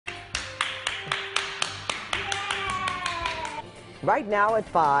Right now at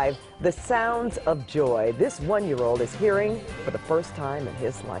 5, the sounds of joy this 1-year-old is hearing for the first time in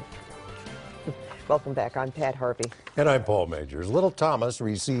his life. Welcome back. I'm Pat Harvey. And I'm Paul Majors. Little Thomas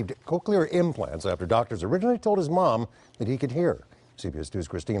received cochlear implants after doctors originally told his mom that he could hear. CBS 2's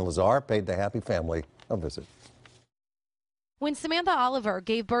Kristine Lazar paid the happy family a visit. When Samantha Oliver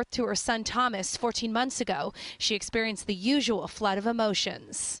gave birth to her son Thomas 14 months ago, she experienced the usual flood of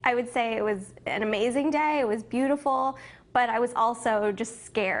emotions. I would say it was an amazing day. It was beautiful, but I was also just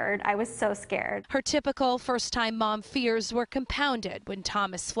scared. I was so scared. Her typical first-time mom fears were compounded when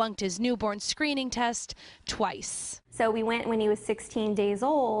Thomas flunked his newborn screening test twice. So we went when he was 16 days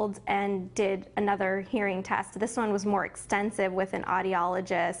old and did another hearing test. This one was more extensive with an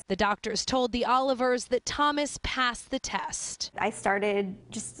audiologist. The doctors told the Olivers that Thomas passed the test. I started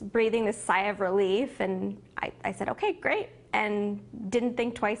just breathing this sigh of relief, and I said, okay, great, and didn't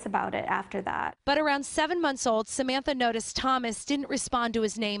think twice about it after that. But around 7 months old, Samantha noticed Thomas didn't respond to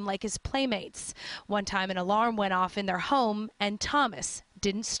his name like his playmates. One time an alarm went off in their home and Thomas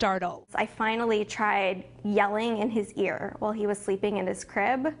didn't startle. I finally tried yelling in his ear while he was sleeping in his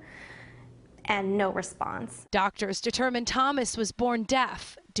crib, and no response. Doctors determined Thomas was born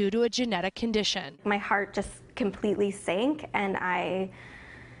deaf due to a genetic condition. My heart just completely sank, and I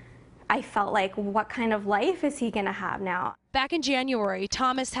felt like, what kind of life is he gonna have now? Back in January,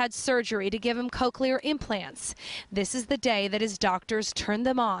 Thomas had surgery to give him cochlear implants. This is the day that his doctors turned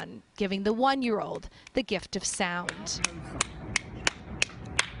them on, giving the 1-year-old the gift of sound.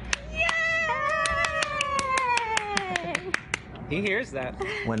 He hears that.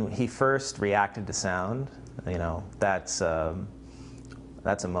 When he first reacted to sound, you know, that's a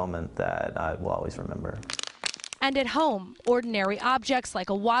moment that I will always remember. And at home, ordinary objects like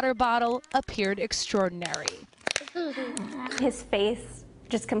a water bottle appeared extraordinary. His face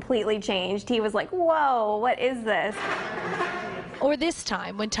just completely changed. He was like, whoa, what is this? Or this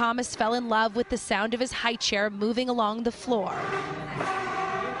time when Thomas fell in love with the sound of his high chair moving along the floor.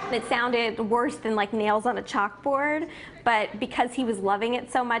 It sounded worse than like nails on a chalkboard, but because he was loving it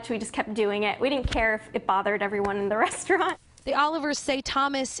so much, we just kept doing it. We didn't care if it bothered everyone in the restaurant. The Olivers say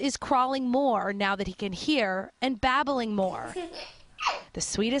Thomas is crawling more now that he can hear and babbling more. The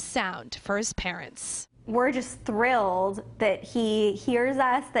sweetest sound for his parents. We're just thrilled that he hears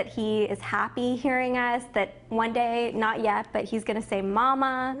us, that he is happy hearing us, that one day, not yet, but he's going to say,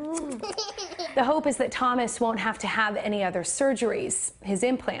 Mama. The hope is that Thomas won't have to have any other surgeries. His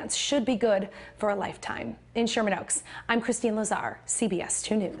implants should be good for a lifetime. In Sherman Oaks, I'm Kristine Lazar, CBS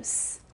 2 News.